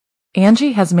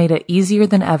Angie has made it easier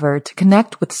than ever to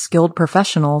connect with skilled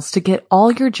professionals to get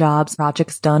all your jobs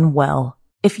projects done well.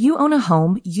 If you own a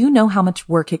home, you know how much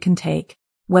work it can take,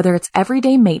 whether it's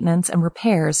everyday maintenance and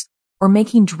repairs or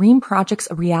making dream projects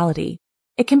a reality.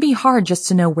 It can be hard just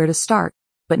to know where to start,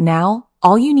 but now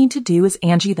all you need to do is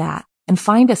Angie that and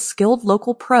find a skilled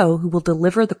local pro who will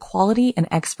deliver the quality and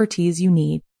expertise you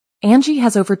need. Angie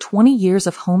has over 20 years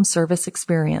of home service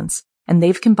experience, and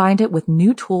they've combined it with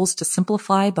new tools to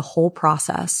simplify the whole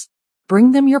process.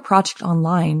 Bring them your project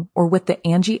online or with the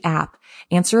Angie app,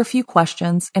 answer a few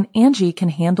questions, and Angie can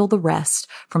handle the rest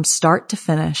from start to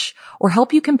finish, or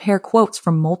help you compare quotes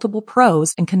from multiple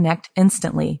pros and connect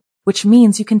instantly, which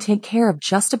means you can take care of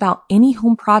just about any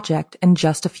home project in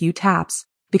just a few taps.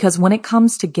 Because when it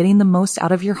comes to getting the most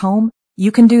out of your home,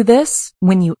 you can do this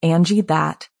when you Angie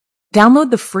that.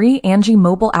 Download the free Angie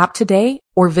mobile app today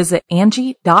or visit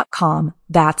Angie.com.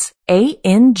 That's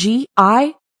ANGI.com.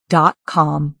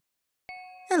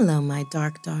 Hello, my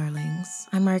dark darlings.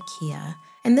 I'm Arkia,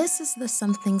 and this is the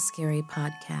Something Scary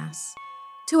podcast.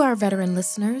 To our veteran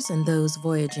listeners and those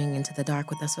voyaging into the dark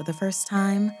with us for the first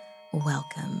time,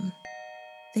 welcome.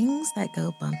 Things that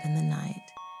go bump in the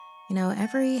night. You know,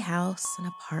 every house and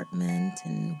apartment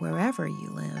and wherever you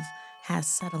live has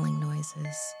settling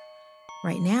noises.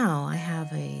 Right now, I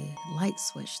have a light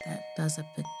switch that does a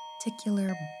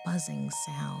particular buzzing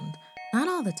sound. Not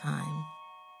all the time,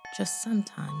 just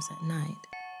sometimes at night.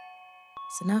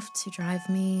 It's enough to drive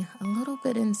me a little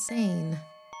bit insane,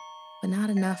 but not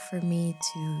enough for me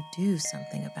to do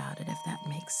something about it, if that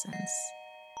makes sense.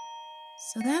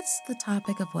 So that's the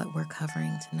topic of what we're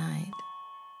covering tonight.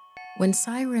 When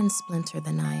sirens splinter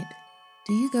the night,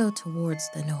 do you go towards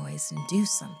the noise and do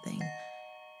something?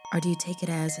 Or do you take it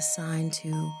as a sign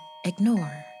to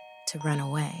ignore, to run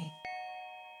away?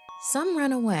 Some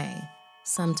run away,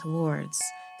 some towards,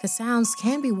 because sounds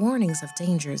can be warnings of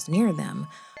dangers near them.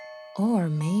 Or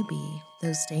maybe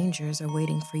those dangers are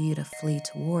waiting for you to flee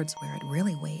towards where it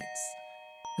really waits,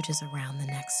 which is around the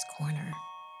next corner,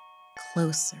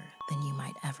 closer than you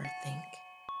might ever think.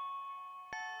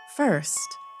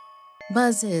 First,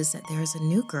 buzz is that there's a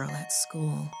new girl at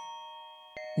school.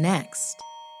 Next,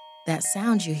 that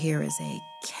sound you hear is a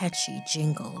catchy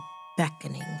jingle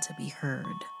beckoning to be heard.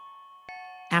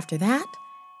 After that,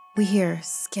 we hear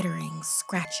skittering,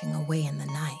 scratching away in the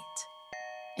night.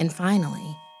 And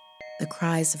finally, the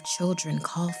cries of children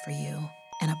call for you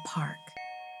in a park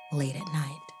late at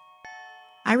night.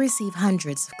 I receive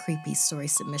hundreds of creepy story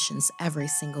submissions every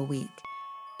single week.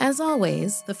 As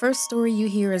always, the first story you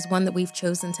hear is one that we've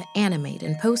chosen to animate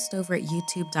and post over at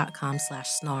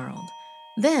youtube.com/snarled.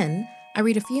 Then, I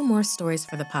read a few more stories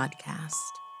for the podcast.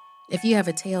 If you have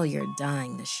a tale you're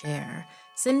dying to share,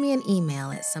 send me an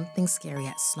email at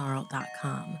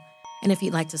somethingscary@snarled.com. And if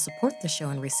you'd like to support the show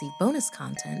and receive bonus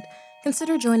content,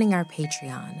 consider joining our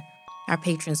Patreon. Our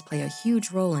patrons play a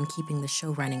huge role in keeping the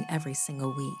show running every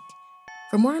single week.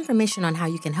 For more information on how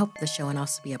you can help the show and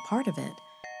also be a part of it,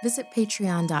 visit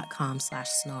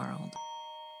patreon.com/snarled.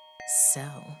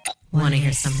 So, want to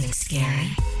hear something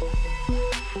scary?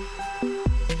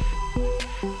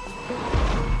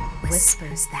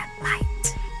 Whispers that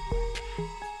bite.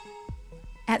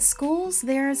 At schools,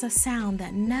 there is a sound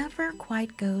that never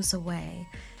quite goes away.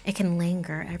 It can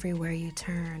linger everywhere you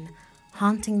turn,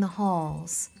 haunting the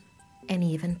halls and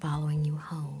even following you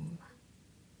home.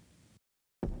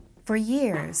 For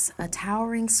years, a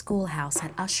towering schoolhouse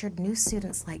had ushered new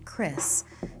students like Chris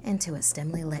into its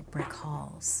dimly lit brick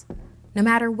halls. No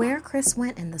matter where Chris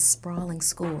went in the sprawling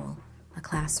school, a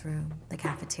classroom, the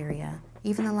cafeteria,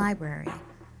 even the library,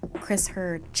 Chris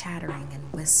heard chattering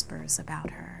and whispers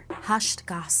about her. Hushed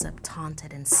gossip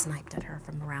taunted and sniped at her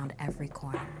from around every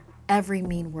corner. Every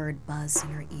mean word buzzed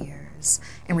in her ears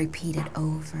and repeated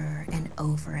over and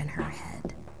over in her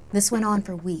head. This went on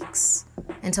for weeks,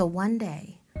 until one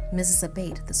day, Mrs.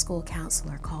 Abate, the school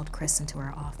counselor, called Chris into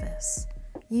her office.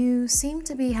 "You seem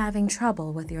to be having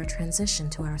trouble with your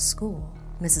transition to our school,"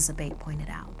 Mrs. Abate pointed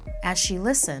out. As she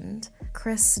listened,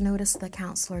 Chris noticed the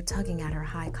counselor tugging at her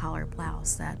high-collar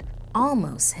blouse that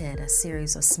almost hid a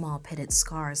series of small pitted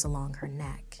scars along her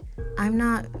neck. "I'm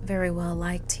not very well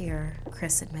liked here,"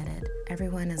 Chris admitted.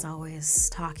 "Everyone is always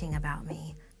talking about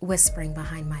me, whispering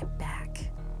behind my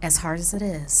back. As hard as it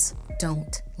is,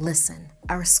 don't listen.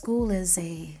 Our school is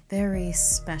a very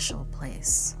special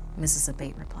place," Mrs.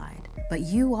 Abate replied. "But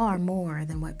you are more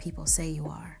than what people say you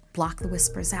are. Block the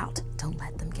whispers out. Don't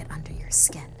let them get under your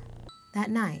skin." That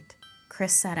night,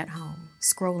 Chris sat at home,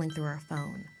 scrolling through her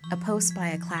phone. A post by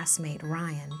a classmate,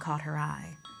 Ryan, caught her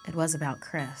eye. It was about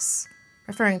Chris.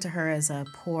 referring to her as a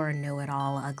poor,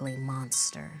 know-it-all, ugly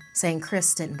monster, saying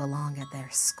Chris didn't belong at their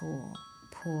school.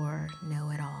 Poor,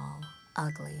 know-it-all,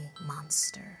 ugly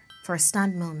monster. For a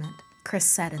stunned moment, Chris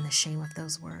sat in the shame of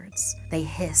those words. They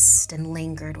hissed and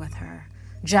lingered with her,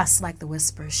 just like the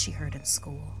whispers she heard in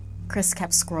school. Chris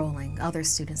kept scrolling. Other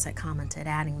students had commented,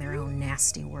 adding their own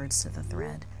nasty words to the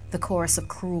thread. The chorus of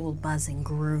cruel buzzing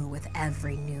grew with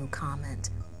every new comment.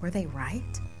 Were they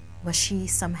right? Was she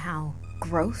somehow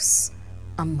gross?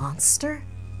 A monster?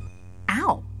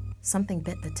 Ow! Something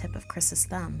bit the tip of Chris's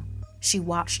thumb. She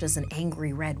watched as an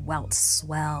angry red welt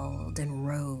swelled and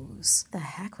rose. The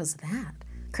heck was that?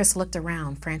 Chris looked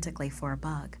around frantically for a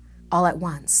bug. All at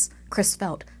once, Chris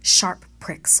felt sharp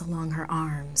pricks along her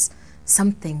arms.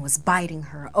 Something was biting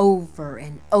her over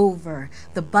and over.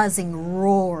 The buzzing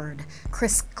roared.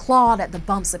 Chris clawed at the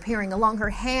bumps appearing along her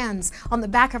hands, on the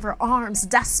back of her arms,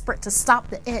 desperate to stop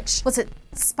the itch. Was it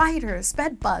spiders,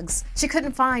 bed bugs? She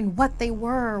couldn't find what they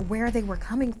were, where they were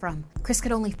coming from. Chris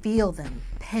could only feel them,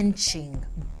 pinching,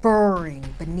 burrowing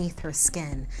beneath her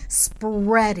skin,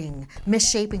 spreading,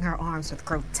 misshaping her arms with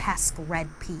grotesque red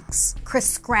peaks. Chris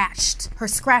scratched. Her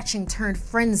scratching turned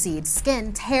frenzied,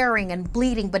 skin tearing and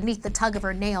bleeding beneath the tug of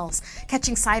her nails.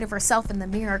 Catching sight of herself in the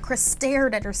mirror, Chris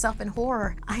stared at herself in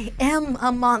horror. I am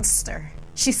a monster.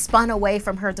 She spun away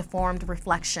from her deformed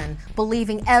reflection,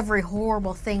 believing every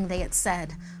horrible thing they had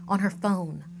said. On her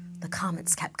phone, the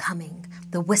comments kept coming.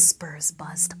 The whispers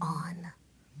buzzed on.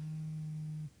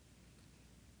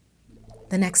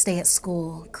 The next day at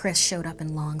school, Chris showed up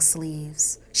in long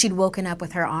sleeves. She'd woken up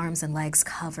with her arms and legs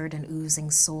covered in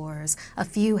oozing sores. A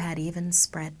few had even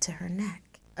spread to her neck.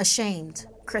 Ashamed,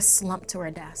 Chris slumped to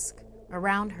her desk.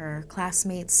 Around her,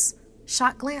 classmates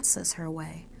shot glances her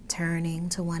way, turning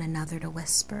to one another to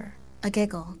whisper. A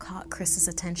giggle caught Chris's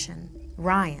attention.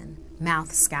 Ryan,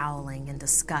 mouth scowling in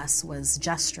disgust, was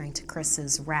gesturing to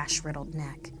Chris's rash-riddled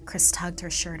neck. Chris tugged her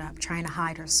shirt up, trying to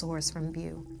hide her sores from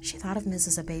view. She thought of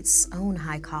Mrs. Abate's own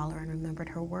high collar and remembered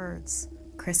her words.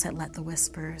 Chris had let the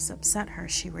whispers upset her,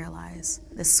 she realized.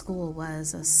 This school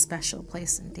was a special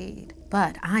place indeed.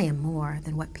 But I am more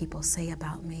than what people say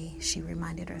about me, she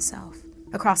reminded herself.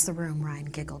 Across the room, Ryan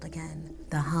giggled again.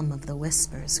 The hum of the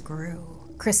whispers grew.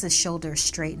 Chris's shoulders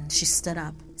straightened. She stood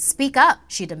up. Speak up,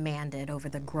 she demanded over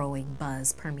the growing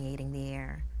buzz permeating the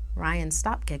air. Ryan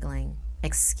stopped giggling.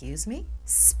 Excuse me?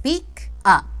 Speak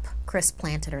up. Chris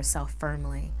planted herself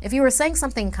firmly. If you were saying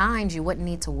something kind, you wouldn't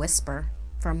need to whisper.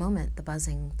 For a moment, the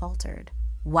buzzing faltered.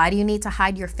 Why do you need to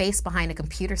hide your face behind a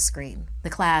computer screen? The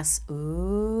class,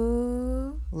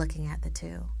 ooh, looking at the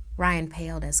two. Ryan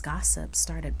paled as gossip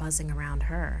started buzzing around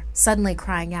her. Suddenly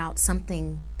crying out,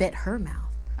 something bit her mouth.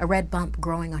 A red bump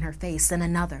growing on her face, then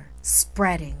another,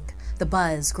 spreading. The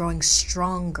buzz growing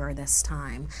stronger this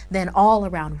time. Then all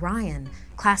around Ryan,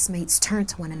 classmates turned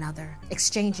to one another,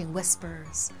 exchanging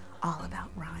whispers all about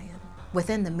Ryan.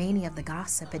 Within the mania of the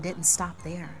gossip, it didn't stop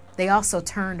there. They also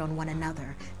turned on one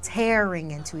another,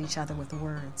 tearing into each other with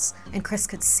words. And Chris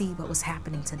could see what was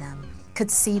happening to them, could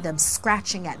see them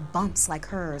scratching at bumps like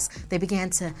hers. They began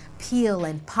to peel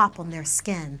and pop on their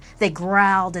skin. They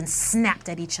growled and snapped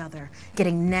at each other,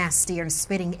 getting nastier and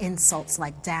spitting insults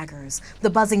like daggers. The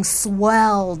buzzing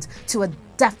swelled to a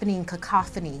deafening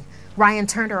cacophony. Ryan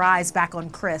turned her eyes back on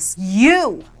Chris.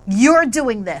 You're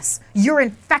doing this. You're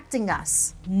infecting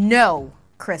us. No,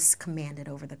 Chris commanded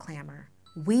over the clamor.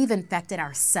 We've infected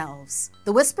ourselves.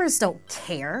 The whispers don't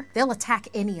care. They'll attack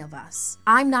any of us.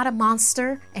 I'm not a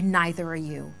monster, and neither are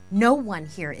you. No one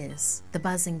here is. The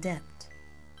buzzing dipped.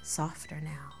 Softer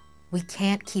now. We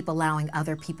can't keep allowing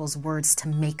other people's words to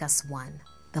make us one.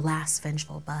 The last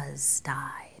vengeful buzz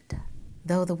died.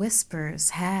 Though the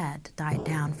whispers had died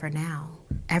down for now,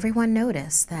 everyone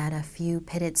noticed that a few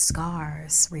pitted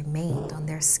scars remained on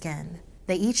their skin.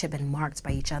 They each had been marked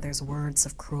by each other's words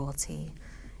of cruelty,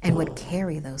 and would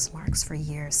carry those marks for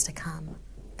years to come.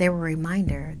 They were a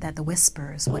reminder that the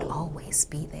whispers would always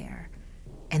be there,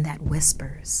 and that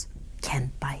whispers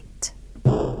can bite.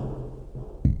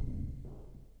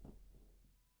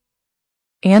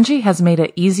 Angie has made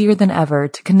it easier than ever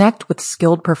to connect with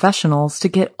skilled professionals to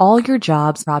get all your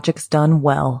jobs projects done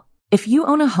well. If you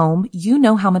own a home, you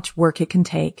know how much work it can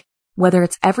take, whether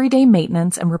it's everyday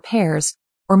maintenance and repairs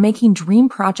or making dream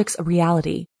projects a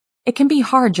reality. It can be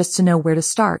hard just to know where to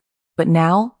start, but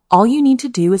now all you need to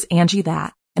do is Angie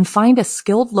that and find a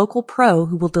skilled local pro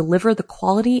who will deliver the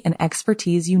quality and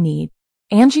expertise you need.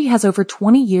 Angie has over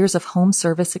 20 years of home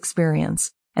service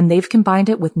experience, and they've combined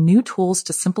it with new tools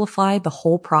to simplify the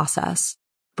whole process.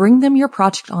 Bring them your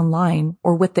project online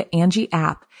or with the Angie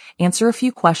app, answer a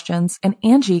few questions, and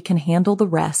Angie can handle the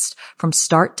rest from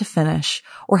start to finish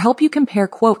or help you compare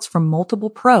quotes from multiple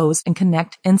pros and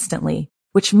connect instantly,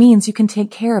 which means you can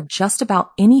take care of just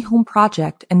about any home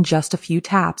project in just a few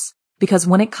taps. Because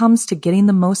when it comes to getting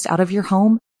the most out of your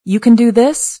home, you can do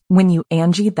this when you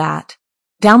Angie that.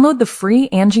 Download the free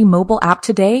Angie mobile app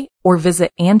today or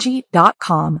visit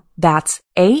Angie.com. That's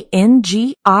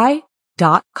ANGI.com.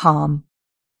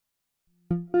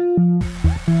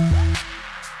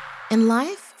 In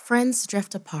life, friends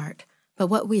drift apart, but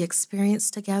what we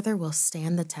experience together will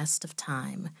stand the test of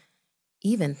time.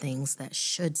 Even things that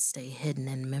should stay hidden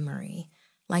in memory,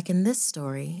 like in this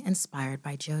story inspired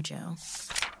by JoJo.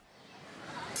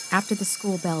 After the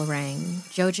school bell rang,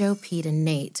 JoJo, Pete, and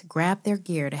Nate grabbed their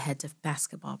gear to head to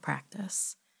basketball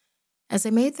practice. As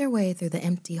they made their way through the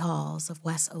empty halls of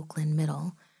West Oakland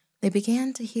Middle, they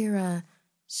began to hear a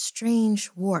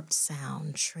strange, warped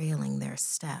sound trailing their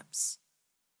steps.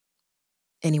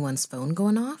 "Anyone's phone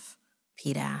going off?"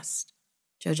 Pete asked.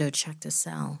 JoJo checked his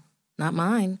cell. "Not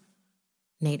mine."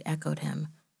 Nate echoed him.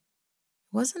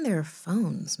 Wasn't their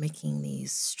phones making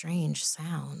these strange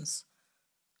sounds?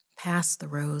 Past the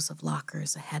rows of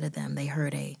lockers ahead of them, they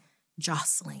heard a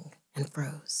jostling and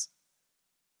froze.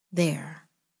 There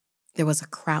was a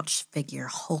crouched figure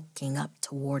hulking up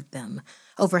toward them.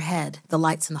 Overhead, the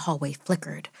lights in the hallway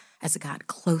flickered as it got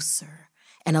closer,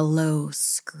 and a low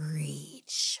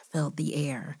screech filled the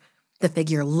air. The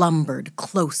figure lumbered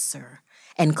closer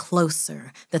and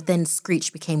closer. The thin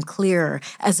screech became clearer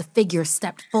as the figure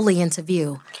stepped fully into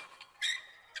view.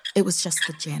 It was just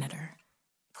the janitor,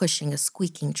 pushing a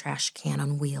squeaking trash can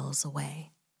on wheels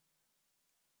away.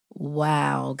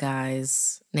 "Wow,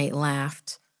 guys," Nate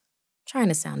laughed, trying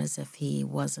to sound as if he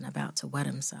wasn't about to wet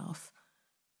himself.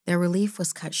 Their relief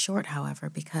was cut short, however,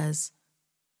 because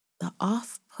the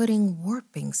off-putting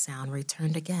warping sound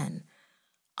returned again,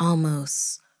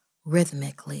 almost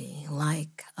rhythmically,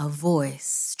 like a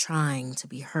voice trying to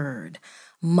be heard,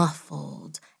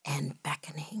 muffled and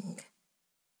beckoning.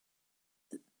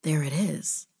 "There it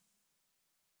is."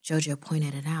 JoJo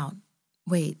pointed it out.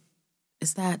 "Wait,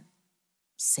 is that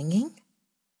singing?"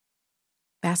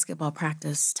 Basketball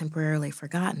practice temporarily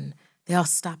forgotten, they all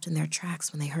stopped in their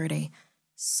tracks when they heard a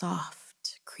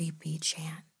soft, creepy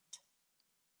chant.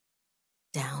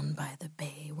 "Down by the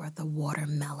bay where the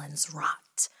watermelons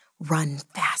rot, run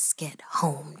fast, get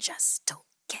home, just don't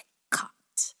get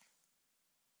caught."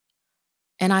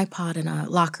 "An iPod in a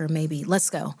locker, maybe.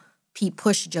 Let's go." Pete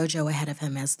pushed JoJo ahead of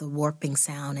him as the warping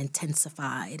sound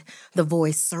intensified, the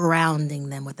voice surrounding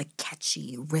them with a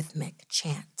catchy, rhythmic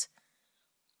chant.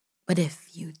 "But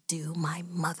if you do, my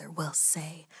mother will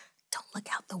say, don't look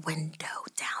out the window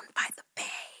down by the bay."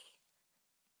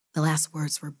 The last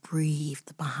words were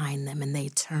breathed behind them, and they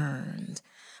turned.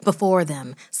 Before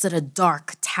them stood a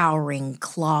dark, towering,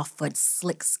 clawfoot,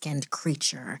 slick-skinned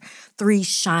creature, 3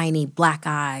 shiny black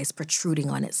eyes protruding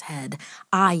on its head.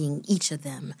 Eyeing each of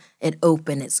them, it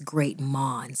opened its great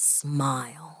maw and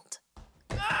smiled.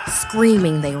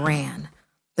 Screaming, they ran.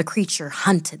 The creature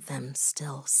hunted them,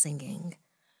 still singing.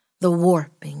 The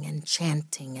warping and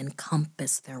chanting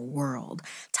encompassed their world,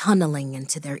 tunneling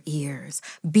into their ears,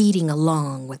 beating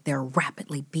along with their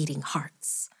rapidly beating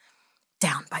hearts.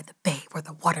 "Down by the bay where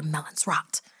the watermelons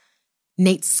rot."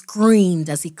 Nate screamed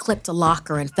as he clipped a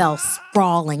locker and fell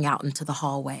sprawling out into the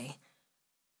hallway.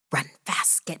 "Run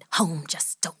fast, get home,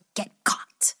 just don't get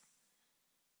caught."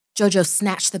 JoJo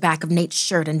snatched the back of Nate's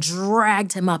shirt and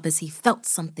dragged him up as he felt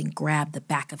something grab the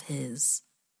back of his.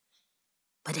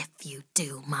 "But if you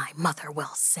do, my mother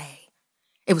will say."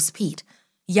 It was Pete,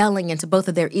 yelling into both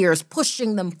of their ears,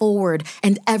 pushing them forward,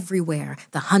 and everywhere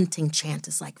the hunting chant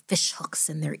is like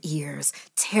fishhooks in their ears,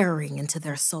 tearing into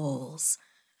their souls.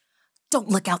 "Don't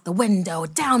look out the window,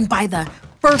 down by the..."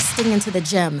 Bursting into the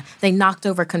gym, they knocked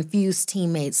over confused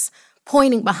teammates,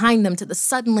 pointing behind them to the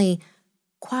suddenly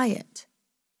quiet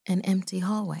and empty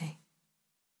hallway.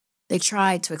 They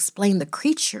tried to explain the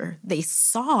creature they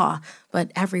saw, but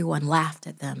everyone laughed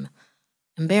at them.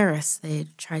 Embarrassed, they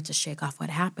tried to shake off what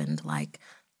happened, like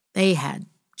they had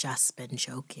just been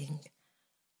joking.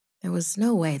 There was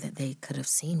no way that they could have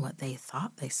seen what they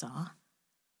thought they saw.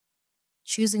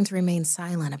 Choosing to remain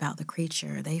silent about the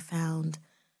creature, they found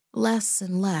less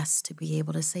and less to be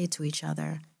able to say to each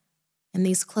other. And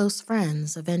these close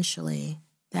friends, eventually,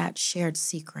 that shared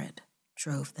secret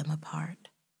drove them apart.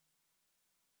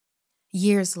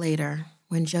 Years later,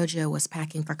 when JoJo was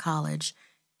packing for college,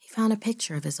 he found a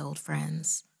picture of his old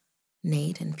friends,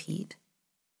 Nate and Pete.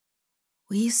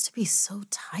 "We used to be so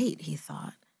tight," he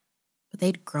thought, but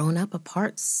they'd grown up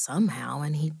apart somehow,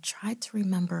 and he tried to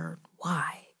remember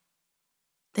why.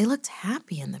 They looked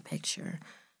happy in the picture.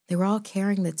 They were all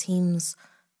carrying the team's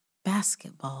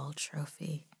basketball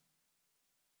trophy.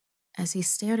 As he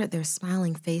stared at their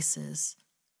smiling faces,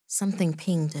 something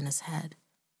pinged in his head.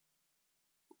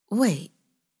 Wait,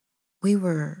 we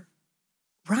were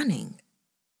running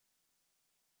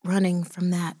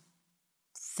from that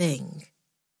thing.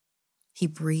 He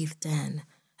breathed in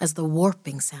as the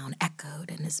warping sound echoed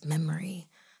in his memory.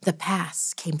 The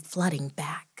past came flooding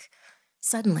back.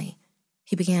 Suddenly,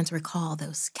 he began to recall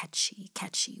those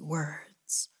catchy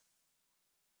words.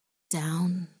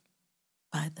 Down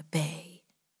by the bay,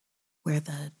 where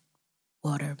the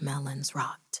watermelons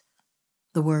rot.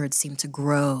 The words seemed to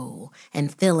grow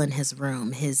and fill in his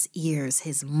room, his ears,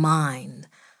 his mind.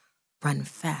 Run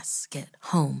fast, get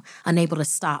home. Unable to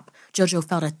stop, Jojo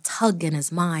felt a tug in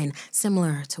his mind,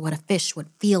 similar to what a fish would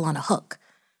feel on a hook.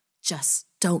 Just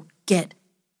don't get.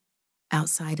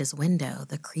 Outside his window,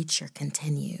 the creature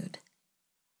continued.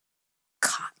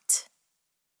 Caught.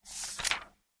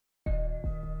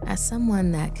 As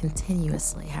someone that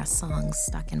continuously has songs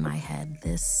stuck in my head,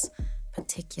 this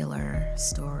particular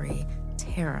story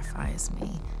terrifies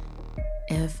me.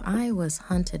 If I was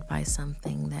hunted by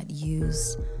something that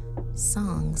used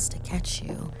songs to catch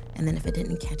you, and then if it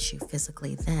didn't catch you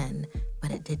physically then,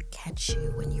 but it did catch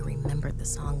you when you remembered the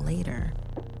song later,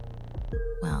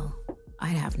 well,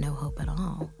 I'd have no hope at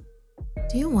all.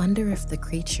 Do you wonder if the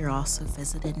creature also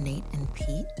visited Nate and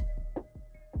Pete?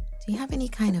 Do you have any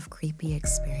kind of creepy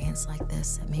experience like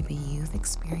this that maybe you've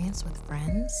experienced with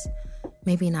friends?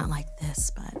 Maybe not like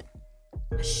this, but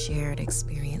a shared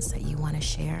experience that you want to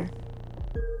share?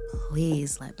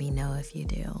 Please let me know if you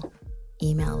do.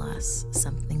 Email us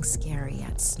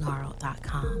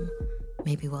somethingscary@snarl.com.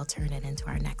 Maybe we'll turn it into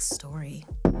our next story.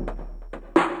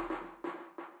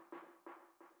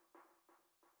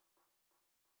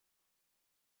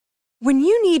 When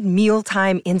you need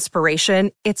mealtime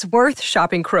inspiration, it's worth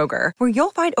shopping Kroger, where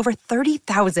you'll find over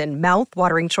 30,000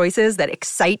 mouth-watering choices that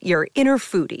excite your inner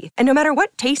foodie. And no matter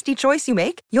what tasty choice you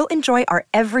make, you'll enjoy our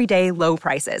everyday low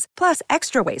prices, plus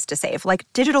extra ways to save, like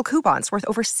digital coupons worth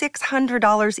over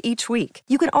 $600 each week.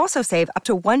 You can also save up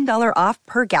to $1 off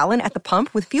per gallon at the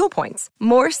pump with fuel points.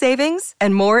 More savings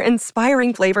and more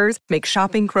inspiring flavors make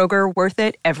shopping Kroger worth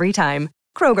it every time.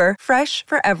 Kroger, fresh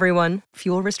for everyone.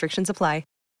 Fuel restrictions apply.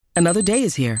 Another day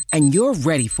is here, and you're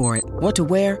ready for it. What to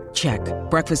wear? Check.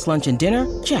 Breakfast, lunch, and dinner?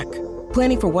 Check.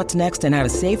 Planning for what's next and how to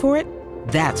save for it?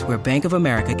 That's where Bank of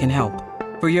America can help.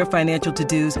 For your financial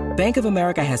to-dos, Bank of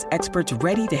America has experts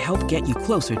ready to help get you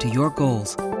closer to your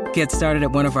goals. Get started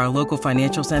at one of our local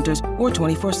financial centers or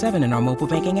 24/7 in our mobile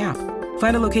banking app.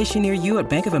 Find a location near you at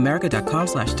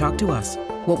bankofamerica.com/talktous.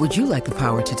 What would you like the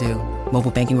power to do?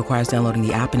 Mobile banking requires downloading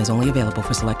the app and is only available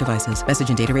for select devices. Message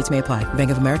and data rates may apply.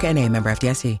 Bank of America N.A., member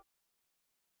FDIC.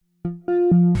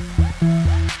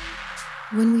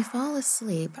 When we fall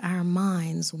asleep, our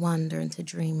minds wander into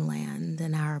dreamland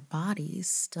and our bodies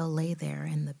still lay there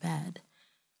in the bed.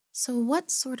 So what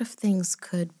sort of things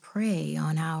could prey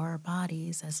on our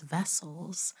bodies as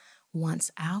vessels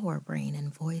once our brain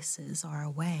and voices are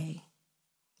away?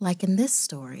 Like in this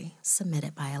story,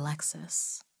 submitted by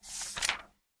Alexis.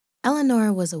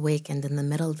 Eleanor was awakened in the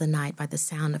middle of the night by the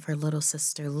sound of her little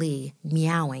sister Lee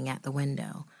meowing at the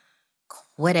window.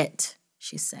 "Quit it,"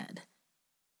 she said.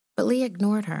 But Lee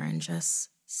ignored her and just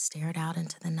stared out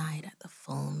into the night at the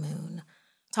full moon.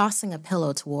 Tossing a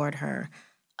pillow toward her,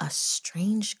 a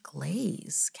strange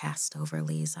glaze cast over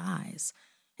Lee's eyes,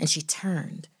 and she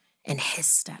turned and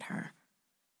hissed at her.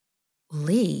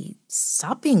 "Lee,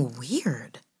 stop being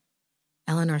weird."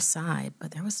 Eleanor sighed,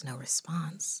 but there was no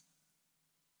response.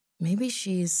 Maybe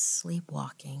she's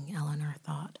sleepwalking, Eleanor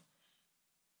thought.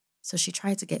 So she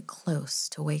tried to get close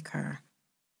to wake her.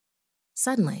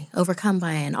 Suddenly, overcome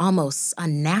by an almost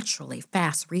unnaturally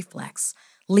fast reflex,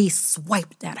 Lee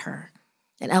swiped at her,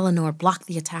 and Eleanor blocked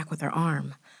the attack with her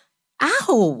arm.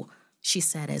 "Ow!" she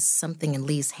said as something in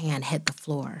Lee's hand hit the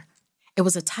floor. It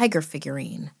was a tiger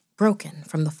figurine, broken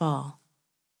from the fall.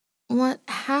 "What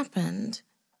happened?"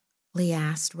 Lee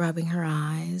asked, rubbing her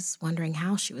eyes, wondering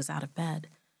how she was out of bed.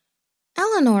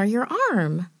 "Eleanor, your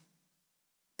arm!"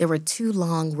 There were 2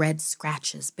 long red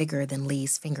scratches bigger than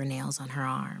Lee's fingernails on her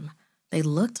arm. They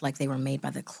looked like they were made by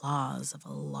the claws of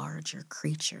a larger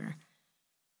creature.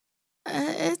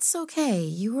 It's okay.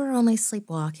 You were only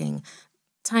sleepwalking.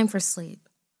 Time for sleep."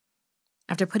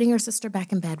 After putting her sister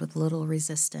back in bed with little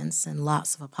resistance and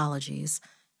lots of apologies,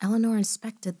 Eleanor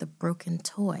inspected the broken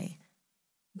toy.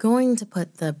 Going to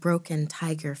put the broken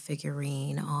tiger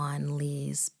figurine on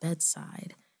Lee's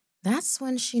bedside, that's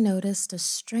when she noticed a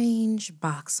strange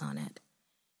box on it.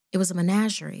 It was a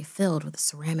menagerie filled with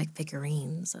ceramic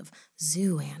figurines of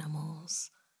zoo animals.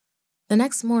 The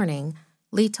next morning,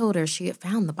 Lee told her she had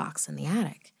found the box in the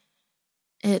attic.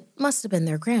 It must have been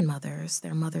their grandmother's,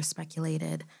 their mother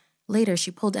speculated. Later,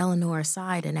 she pulled Eleanor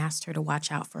aside and asked her to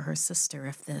watch out for her sister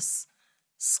if this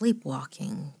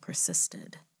sleepwalking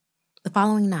persisted. The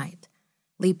following night,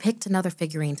 Lee picked another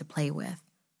figurine to play with.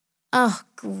 "Oh,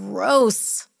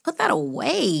 gross! Put that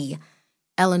away!"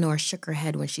 Eleanor shook her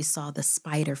head when she saw the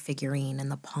spider figurine in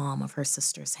the palm of her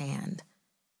sister's hand.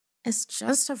 "It's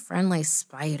just a friendly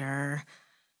spider."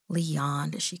 Lee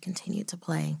yawned as she continued to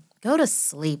play. "Go to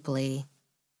sleep, Lee."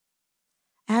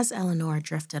 As Eleanor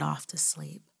drifted off to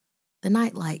sleep, the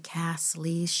nightlight cast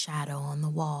Lee's shadow on the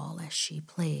wall as she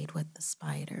played with the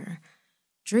spider.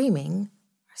 Dreaming,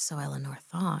 or so Eleanor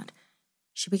thought,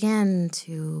 she began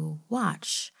to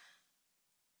watch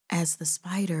as the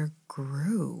spider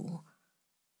grew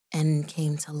and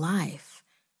came to life,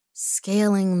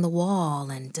 scaling the wall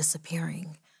and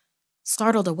disappearing.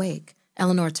 Startled awake,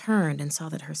 Eleanor turned and saw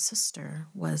that her sister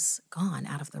was gone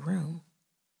out of the room.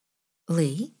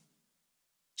 "Lee?"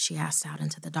 she asked out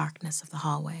into the darkness of the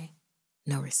hallway.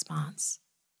 No response.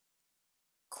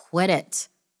 "Quit it.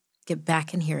 Get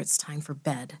back in here. It's time for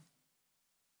bed."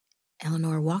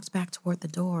 Eleanor walked back toward the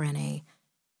door and a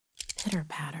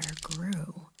pitter-patter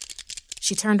grew.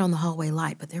 She turned on the hallway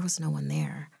light, but there was no one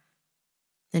there.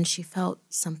 Then she felt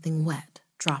something wet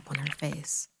drop on her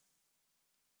face.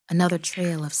 Another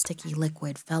trail of sticky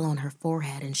liquid fell on her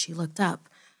forehead, and she looked up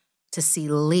to see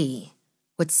Lee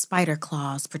with spider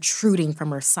claws protruding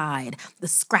from her side, the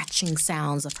scratching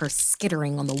sounds of her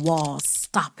skittering on the wall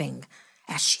stopping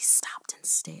as she stopped and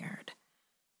stared.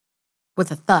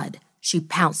 With a thud, she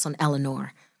pounced on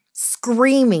Eleanor.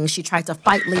 Screaming, she tried to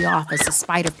fight Lee off as the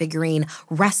spider figurine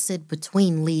rested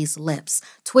between Lee's lips,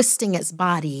 twisting its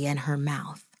body and her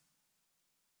mouth.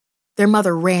 Their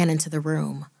mother ran into the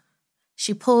room.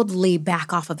 She pulled Lee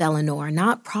back off of Eleanor,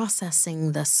 not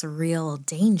processing the surreal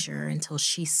danger until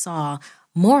she saw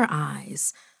more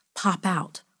eyes pop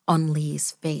out on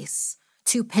Lee's face.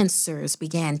 Two pincers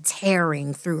began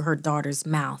tearing through her daughter's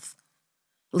mouth.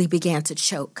 Lee began to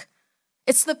choke.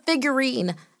 "It's the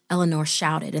figurine!" Eleanor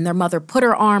shouted, and their mother put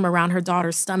her arm around her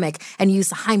daughter's stomach and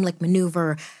used the Heimlich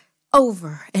maneuver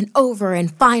over and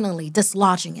finally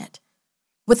dislodging it.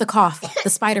 With a cough, the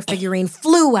spider figurine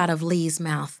flew out of Lee's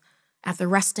mouth. After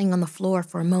resting on the floor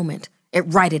for a moment, it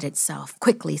righted itself,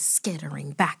 quickly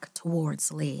skittering back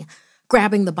towards Lee.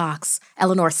 Grabbing the box,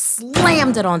 Eleanor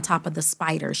slammed it on top of the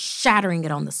spider, shattering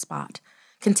it on the spot.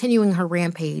 Continuing her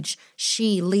rampage,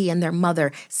 she, Lee, and their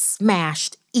mother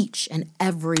smashed each and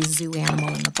every zoo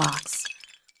animal in the box.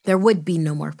 There would be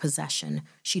no more possession.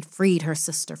 She'd freed her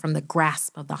sister from the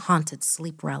grasp of the haunted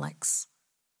sleep relics.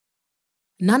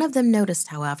 None of them noticed,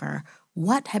 however,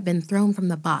 what had been thrown from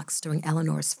the box during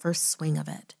Eleanor's first swing of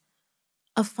it.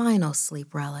 A final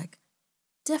sleep relic,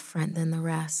 different than the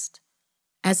rest.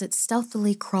 As it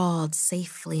stealthily crawled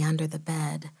safely under the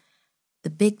bed, the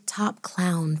big-top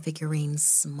clown figurine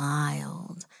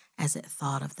smiled as it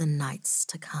thought of the nights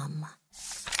to come.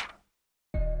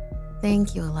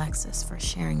 Thank you, Alexis, for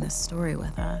sharing this story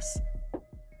with us.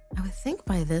 I would think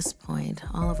by this point,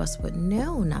 all of us would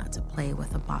know not to play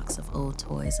with a box of old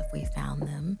toys if we found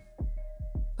them.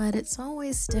 But it's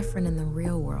always different in the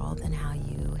real world than how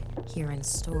you hear in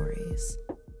stories.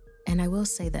 And I will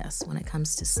say this, when it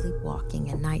comes to sleepwalking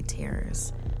and night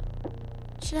terrors,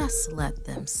 just let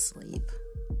them sleep.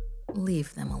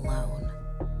 Leave them alone.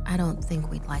 I don't think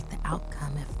we'd like the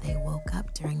outcome if they woke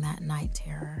up during that night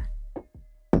terror.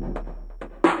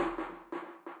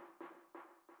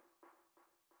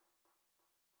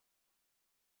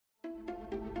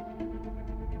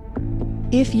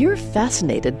 If you're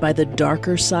fascinated by the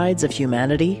darker sides of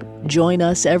humanity, join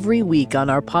us every week on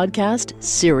our podcast,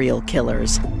 Serial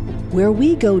Killers, where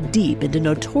we go deep into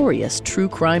notorious true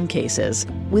crime cases.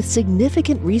 With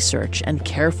significant research and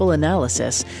careful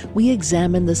analysis, we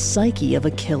examine the psyche of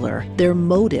a killer, their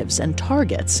motives and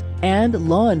targets, and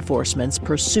law enforcement's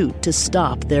pursuit to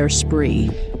stop their spree.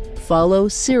 Follow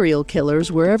Serial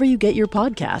Killers wherever you get your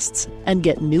podcasts and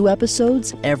get new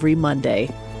episodes every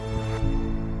Monday.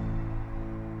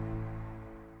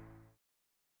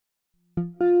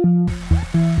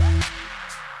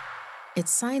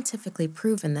 It's scientifically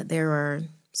proven that there are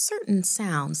certain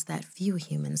sounds that few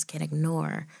humans can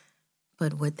ignore,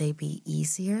 but would they be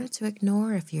easier to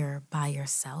ignore if you're by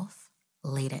yourself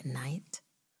late at night?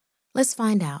 Let's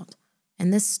find out,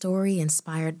 and this story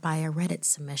inspired by a Reddit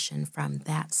submission from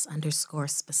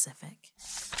that's_specific.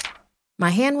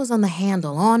 My hand was on the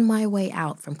handle on my way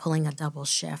out from pulling a double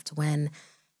shift when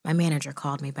my manager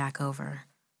called me back over.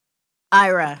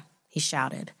 "Ira," he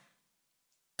shouted,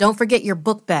 "don't forget your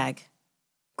book bag."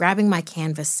 Grabbing my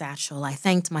canvas satchel, I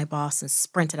thanked my boss and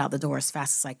sprinted out the door as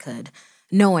fast as I could,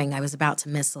 knowing I was about to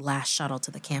miss the last shuttle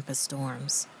to the campus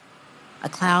dorms. A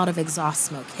cloud of exhaust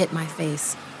smoke hit my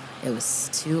face. It was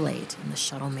too late, and the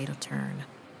shuttle made a turn.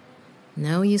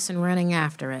 No use in running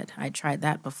after it. I'd tried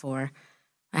that before.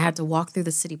 I had to walk through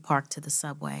the city park to the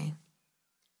subway.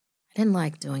 I didn't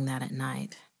like doing that at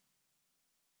night.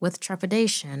 With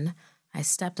trepidation, I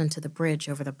stepped onto the bridge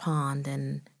over the pond,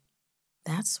 and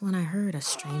that's when I heard a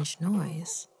strange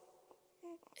noise.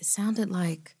 It sounded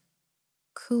like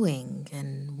cooing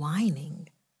and whining,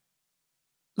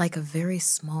 like a very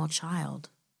small child,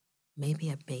 maybe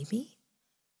a baby?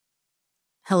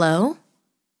 "Hello?"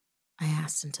 I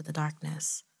asked into the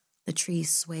darkness. The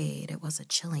trees swayed. It was a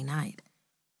chilly night.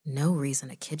 No reason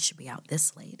a kid should be out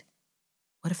this late.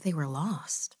 What if they were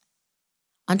lost?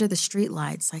 Under the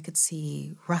streetlights, I could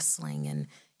see rustling and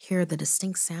hear the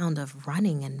distinct sound of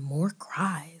running and more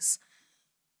cries.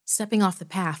 Stepping off the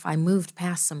path, I moved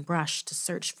past some brush to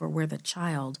search for where the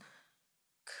child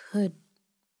could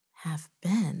have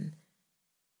been.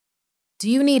 "Do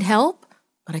you need help?"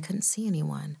 But I couldn't see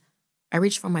anyone. I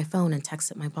reached for my phone and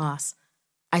texted my boss.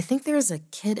 "I think there's a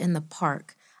kid in the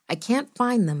park. I can't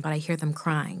find them, but I hear them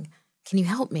crying. Can you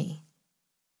help me?"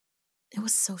 It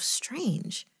was so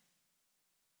strange.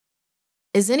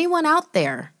 "Is anyone out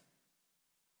there?"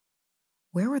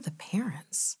 Where were the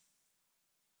parents?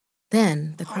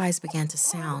 Then the cries began to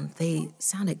sound. They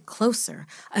sounded closer.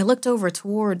 I looked over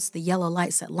towards the yellow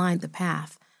lights that lined the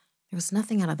path. There was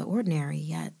nothing out of the ordinary,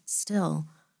 yet still,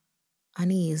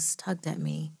 unease tugged at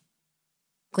me.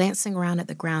 Glancing around at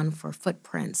the ground for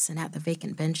footprints and at the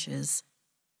vacant benches,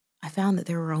 I found that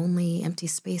there were only empty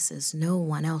spaces, no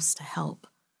one else to help.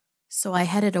 So I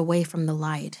headed away from the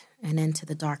light and into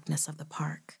the darkness of the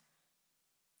park.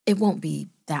 It won't be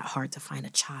that hard to find a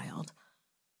child.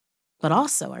 But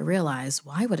also, I realized,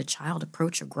 why would a child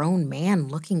approach a grown man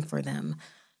looking for them?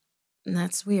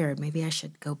 That's weird. Maybe I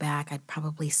should go back. I'd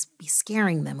probably be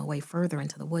scaring them away further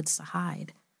into the woods to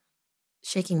hide.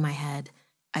 Shaking my head,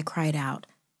 I cried out,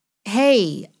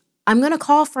 "Hey, I'm going to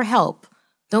call for help.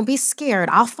 Don't be scared.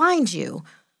 I'll find you.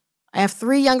 I have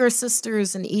 3 younger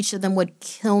sisters, and each of them would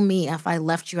kill me if I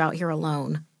left you out here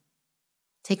alone."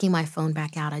 Taking my phone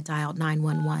back out, I dialed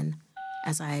 911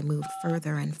 as I moved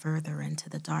further and further into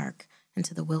the dark,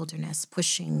 into the wilderness,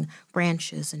 pushing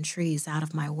branches and trees out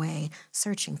of my way,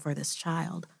 searching for this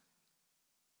child.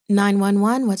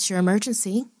 911, what's your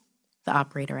emergency? The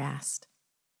operator asked.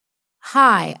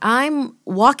 "Hi, I'm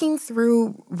walking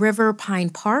through River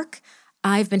Pine Park.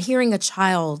 I've been hearing a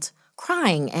child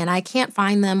crying, and I can't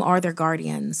find them or their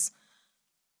guardians."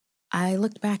 I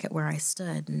looked back at where I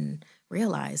stood and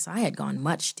realized I had gone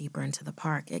much deeper into the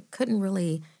park. It couldn't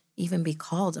really even be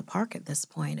called a park at this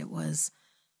point. It was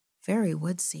very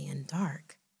woodsy and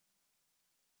dark.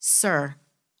 "Sir,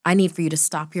 I need for you to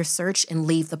stop your search and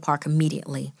leave the park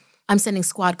immediately. I'm sending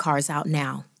squad cars out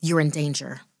now. You're in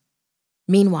danger."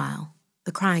 Meanwhile,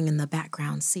 the crying in the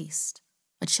background ceased.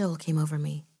 A chill came over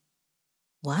me.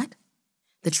 What?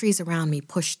 The trees around me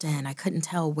pushed in. I couldn't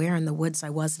tell where in the woods I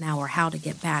was now or how to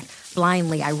get back.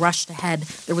 Blindly, I rushed ahead.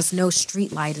 There was no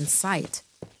streetlight in sight.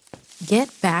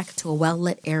 "Get back to a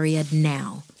well-lit area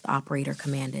now," the operator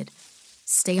commanded.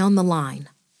 "Stay on the line."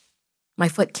 My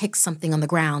foot kicked something on the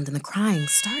ground, and the crying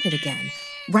started again,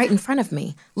 right in front of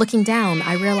me. Looking down,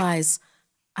 I realized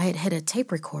I had hit a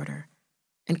tape recorder.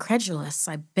 Incredulous,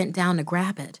 I bent down to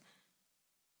grab it,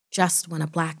 just when a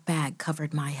black bag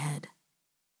covered my head.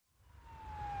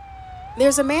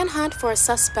 There's a manhunt for a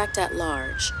suspect at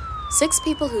large. 6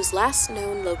 people whose last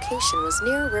known location was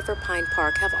near River Pine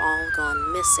Park have all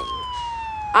gone missing.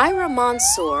 Ira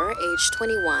Mansour, age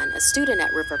 21, a student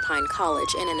at River Pine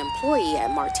College and an employee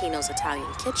at Martino's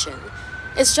Italian Kitchen,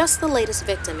 is just the latest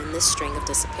victim in this string of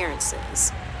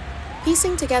disappearances.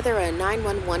 Piecing together a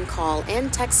 911 call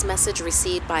and text message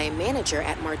received by a manager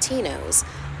at Martino's,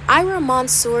 Ira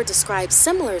Mansour describes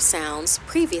similar sounds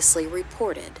previously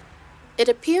reported. It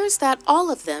appears that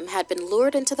all of them had been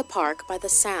lured into the park by the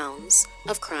sounds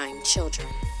of crying children.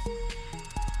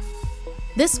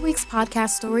 This week's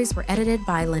podcast stories were edited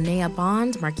by Linnea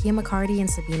Bond, Markia McCarty, and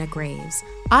Sabina Graves.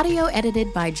 Audio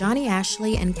edited by Johnny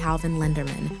Ashley and Calvin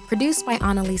Linderman. Produced by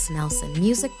Annalise Nelson.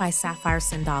 Music by Sapphire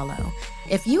Sandalo.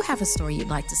 If you have a story you'd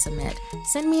like to submit,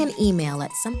 send me an email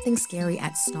at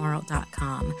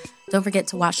somethingscary@snarled.com. Don't forget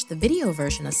to watch the video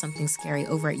version of Something Scary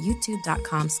over at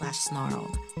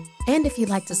youtube.com/snarled. And if you'd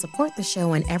like to support the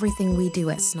show and everything we do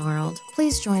at Snarled,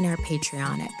 please join our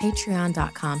Patreon at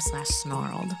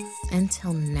patreon.com/snarled.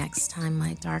 Until next time,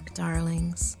 my dark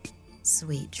darlings,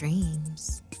 Sweet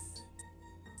dreams.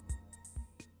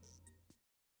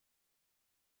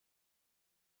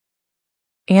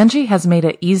 Angie has made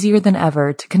it easier than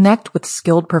ever to connect with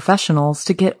skilled professionals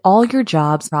to get all your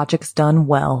jobs projects done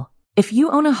well. If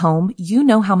you own a home, you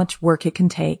know how much work it can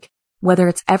take, whether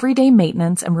it's everyday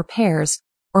maintenance and repairs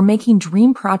or making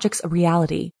dream projects a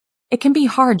reality. It can be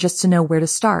hard just to know where to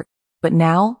start, but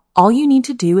now all you need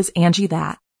to do is Angie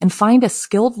that and find a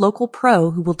skilled local pro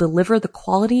who will deliver the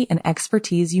quality and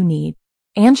expertise you need.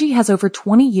 Angie has over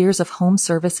 20 years of home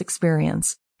service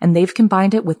experience, and they've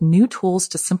combined it with new tools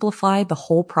to simplify the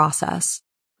whole process.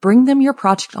 Bring them your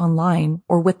project online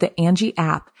or with the Angie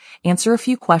app, answer a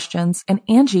few questions, and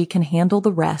Angie can handle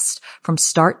the rest from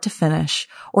start to finish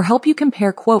or help you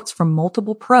compare quotes from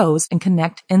multiple pros and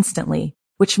connect instantly,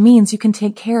 which means you can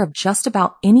take care of just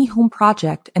about any home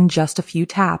project in just a few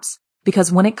taps.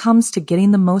 Because when it comes to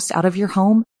getting the most out of your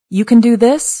home, you can do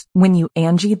this when you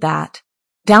Angie that.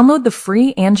 Download the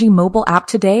free Angie mobile app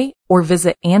today or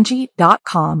visit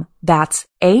Angie.com. That's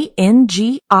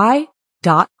ANGI.com.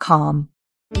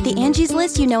 The Angie's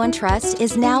List you know and trust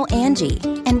is now Angie,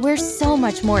 and we're so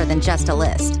much more than just a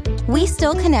list. We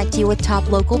still connect you with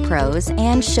top local pros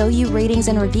and show you ratings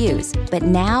and reviews, but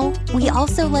now we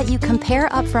also let you compare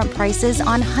upfront prices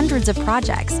on hundreds of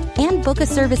projects and book a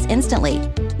service instantly.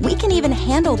 We can even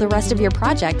handle the rest of your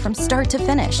project from start to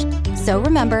finish. So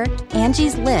remember,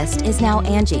 Angie's List is now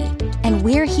Angie, and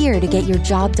we're here to get your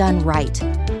job done right.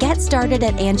 Get started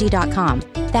at Angie.com.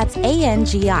 That's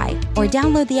ANGI, or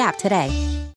download the app today.